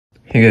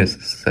Hey guys,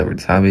 this is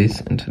Edward's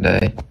Hobbies, and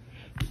today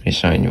I'm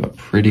showing you a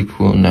pretty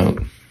cool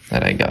note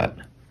that I got.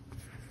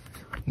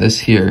 This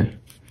here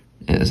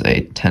is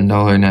a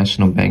 $10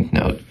 national bank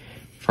note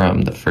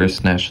from the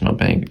First National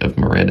Bank of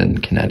Meriden,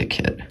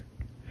 Connecticut.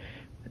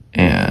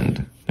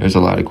 And there's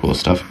a lot of cool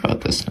stuff about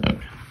this note.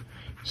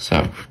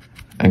 So,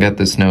 I got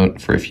this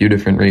note for a few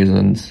different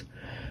reasons.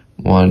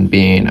 One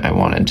being I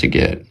wanted to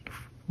get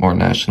more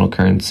national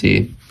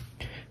currency,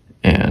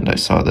 and I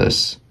saw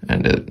this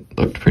and it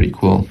looked pretty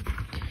cool.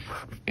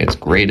 It's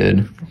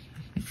graded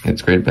by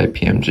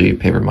PMG,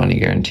 Paper Money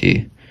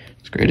Guarantee.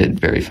 It's graded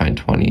very fine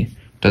 20. It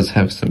does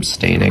have some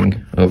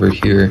staining over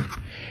here,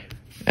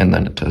 and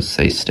then it does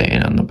say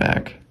stain on the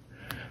back,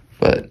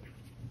 but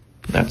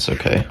that's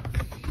okay.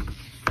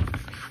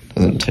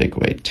 Doesn't take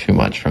away too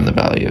much from the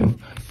value.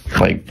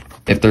 Like,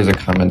 if there's a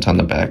comment on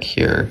the back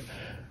here,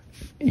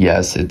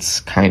 yes, it's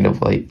kind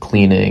of like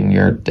cleaning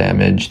your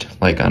damaged,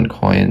 like on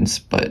coins,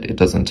 but it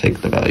doesn't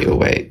take the value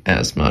away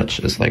as much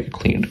as like a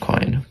cleaned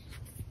coin.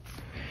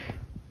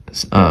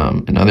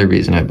 Another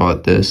reason I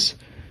bought this,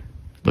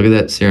 look at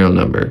that serial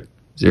number,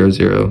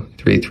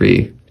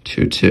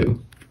 003322.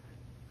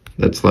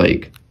 That's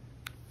like,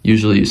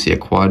 usually you see a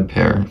quad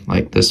pair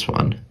like this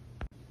one.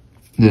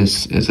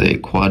 This is a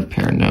quad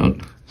pair note.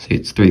 See,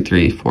 it's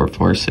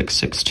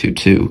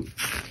 33446622.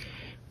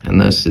 And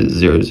this is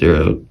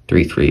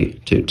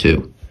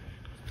 003322.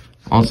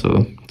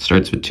 Also, it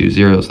starts with 2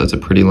 zeros. That's a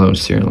pretty low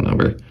serial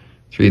number,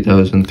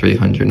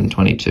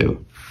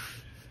 3322.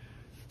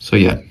 So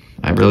yeah,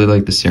 I really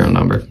like the serial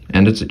number,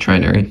 and it's a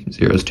trinary,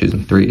 0s, 2s,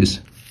 and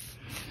 3s.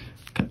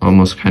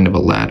 Almost kind of a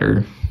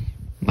ladder,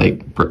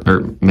 like,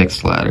 or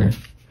mixed ladder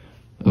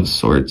of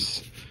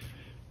sorts,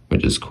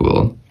 which is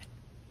cool,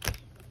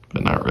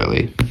 but not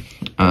really.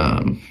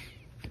 And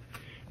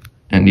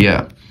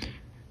yeah,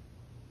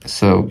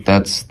 so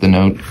that's the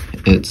note.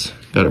 It's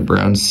got a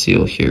brown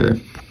seal here,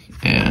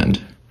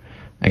 and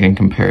I can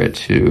compare it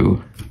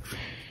to,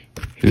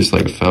 here's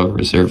like a Federal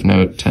Reserve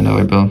note,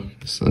 $10 bill.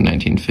 This is the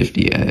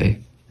 1950A.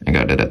 I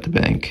got it at the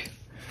bank.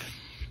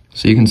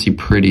 So you can see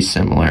pretty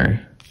similar.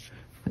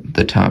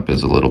 The top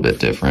is a little bit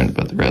different,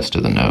 but the rest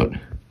of the note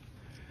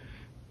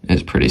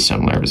is pretty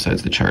similar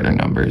besides the charter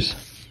numbers.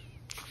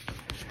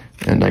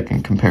 And I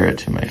can compare it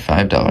to my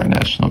 $5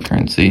 national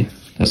currency.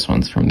 This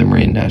one's from the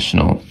Marine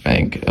National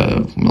Bank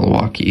of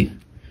Milwaukee.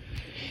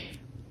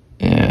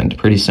 And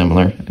pretty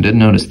similar. I did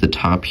notice the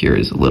top here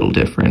is a little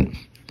different.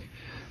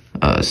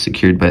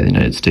 Secured by the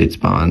United States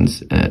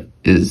bonds,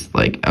 is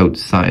like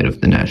outside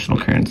of the national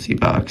currency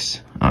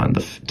box on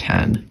the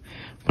 10,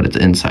 but it's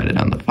inside it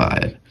on the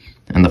 5.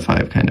 And the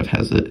 5 kind of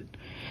has it,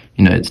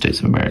 United States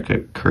of America,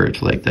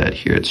 curved like that.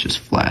 Here it's just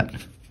flat.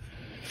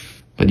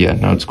 But yeah,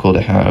 now it's cool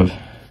to have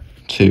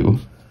two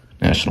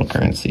national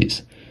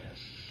currencies.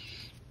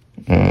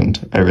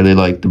 And I really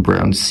like the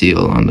brown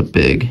seal on the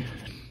big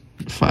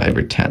 5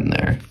 or 10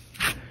 there.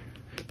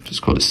 Which is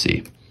cool to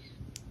see.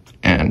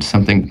 And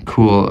something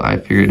cool I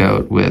figured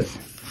out with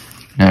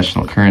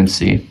national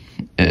currency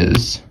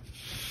is,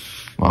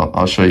 well,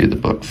 I'll show you the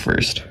book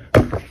first.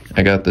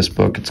 I got this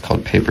book, it's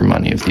called Paper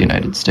Money of the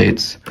United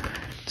States.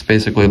 It's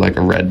basically like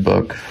a red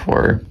book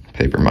for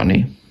paper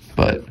money,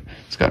 but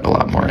it's got a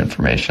lot more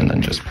information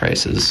than just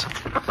prices.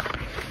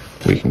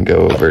 We can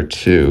go over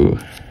to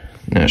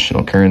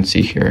national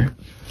currency here,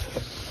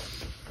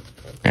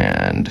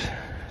 and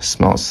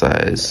small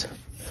size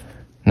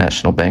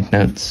national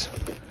banknotes.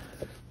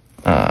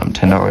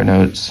 $10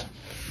 notes.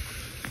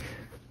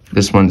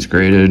 This one's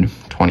graded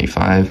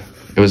 25.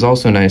 It was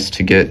also nice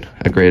to get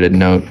a graded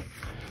note.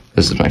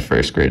 This is my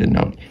first graded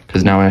note,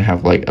 because now I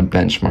have like a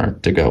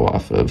benchmark to go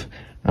off of.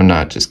 I'm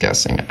not just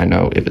guessing. I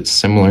know if it's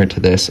similar to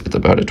this, it's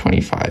about a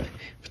 25.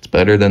 If it's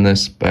better than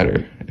this,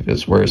 better. If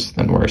it's worse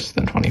than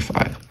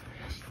 25.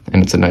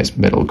 And it's a nice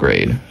middle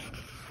grade.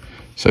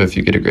 So if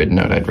you get a graded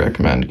note, I'd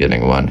recommend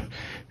getting one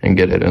and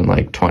get it in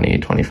like 20,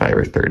 25,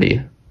 or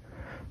 30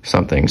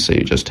 something, so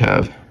you just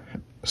have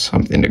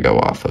something to go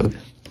off of.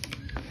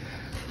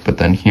 But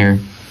then here,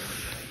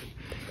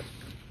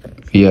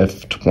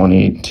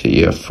 VF20 to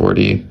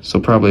EF40, so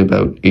probably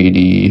about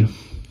 $80,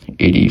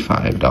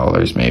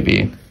 $85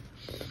 maybe,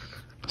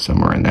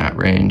 somewhere in that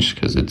range,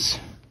 because it's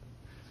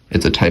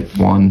a type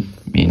 1,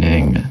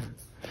 meaning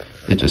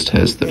it just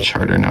has the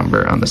charter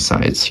number on the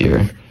sides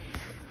here.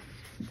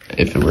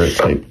 If it were a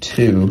type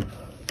 2,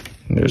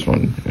 there's a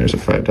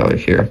 $5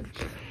 here,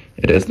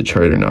 it has the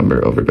charter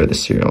number over by the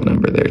serial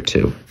number there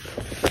too.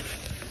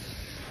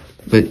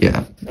 But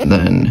yeah,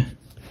 then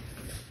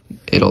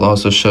it'll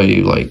also show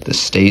you like the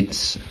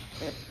states.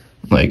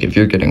 Like if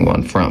you're getting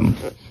one from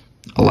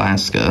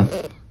Alaska,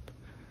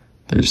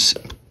 there's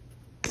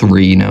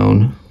 3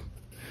 known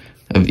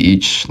of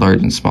each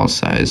large and small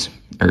size,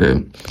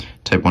 or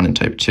type 1 and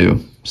type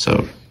 2,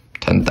 so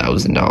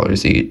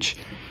 $10,000 each,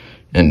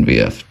 and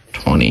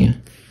VF20.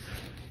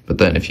 But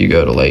then if you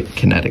go to like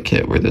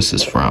Connecticut, where this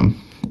is from,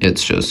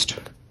 it's just,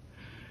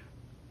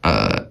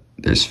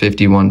 there's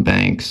 51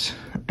 banks,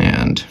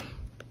 and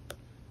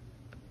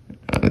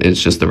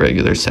it's just the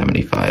regular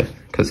 75,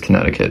 because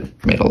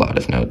Connecticut made a lot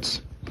of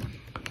notes.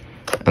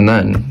 And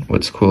then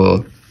what's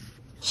cool,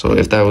 so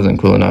if that wasn't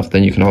cool enough,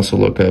 then you can also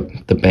look up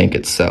the bank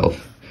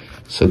itself.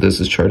 So this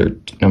is charter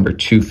number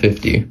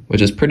 250,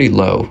 which is pretty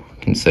low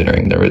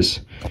considering there was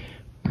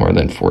more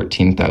than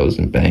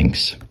 14,000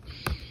 banks.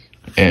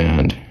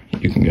 And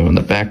you can go in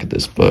the back of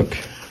this book,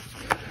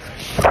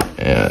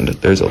 and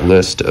there's a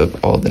list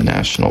of all the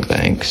national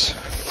banks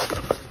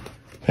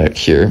back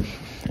here.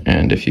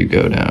 And if you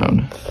go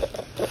down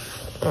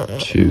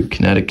to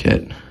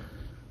Connecticut,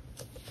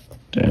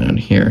 down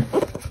here,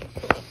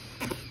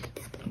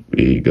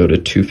 we go to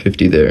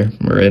 250 there,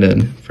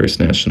 Meriden, First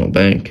National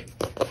Bank.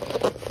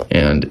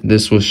 And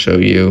this will show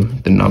you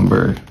the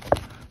number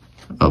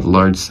of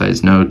large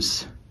size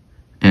notes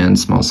and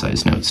small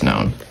size notes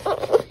known.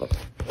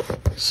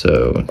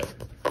 So,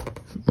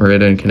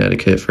 Meriden,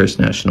 Connecticut, First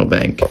National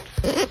Bank.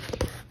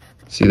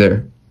 See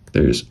there?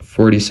 There's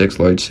 46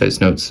 large size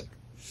notes,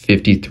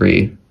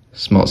 53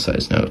 small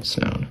size notes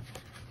known.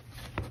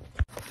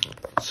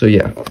 So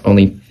yeah,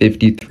 only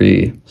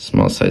 53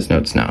 small size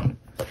notes known.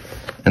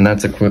 And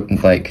that's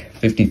equivalent, like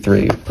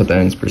 53, put that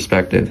in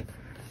perspective.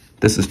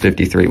 This is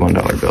 53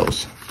 $1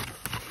 bills.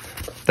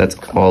 That's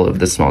all of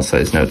the small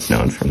size notes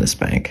known from this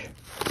bank.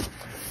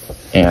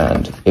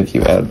 And if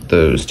you add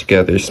those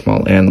together,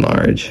 small and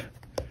large,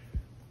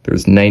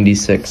 there's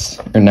 96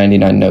 or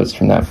 99 notes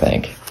from that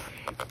bank.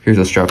 Here's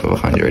a strap of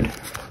 100.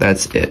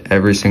 That's it.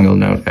 Every single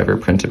note ever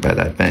printed by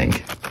that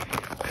bank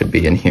could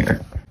be in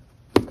here.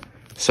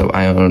 So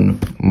I own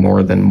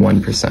more than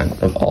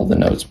 1% of all the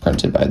notes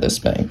printed by this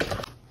bank,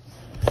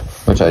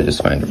 which I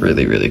just find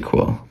really, really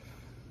cool.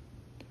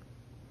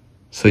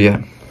 So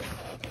yeah,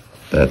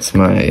 that's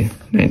my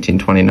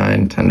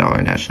 1929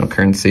 $10 national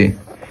currency.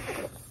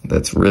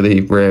 That's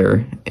really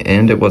rare,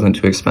 and it wasn't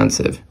too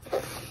expensive.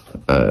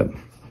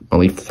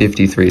 Only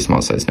 53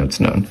 small size notes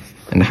known.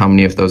 And how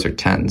many of those are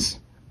tens?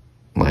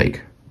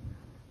 Like,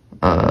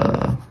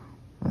 I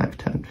have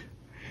 10,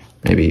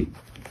 maybe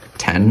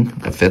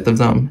 10, a fifth of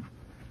them,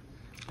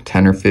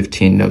 10 or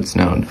 15 notes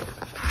known.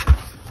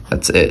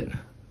 That's it.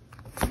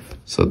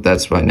 So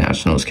that's why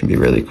nationals can be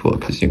really cool,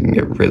 because you can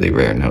get really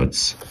rare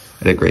notes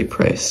at a great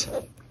price.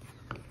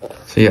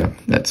 So yeah,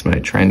 that's my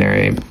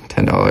trinary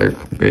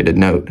 $10 graded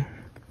note,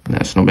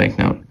 national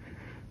banknote.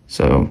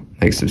 So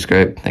like,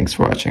 subscribe. Thanks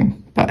for watching.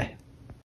 Bye.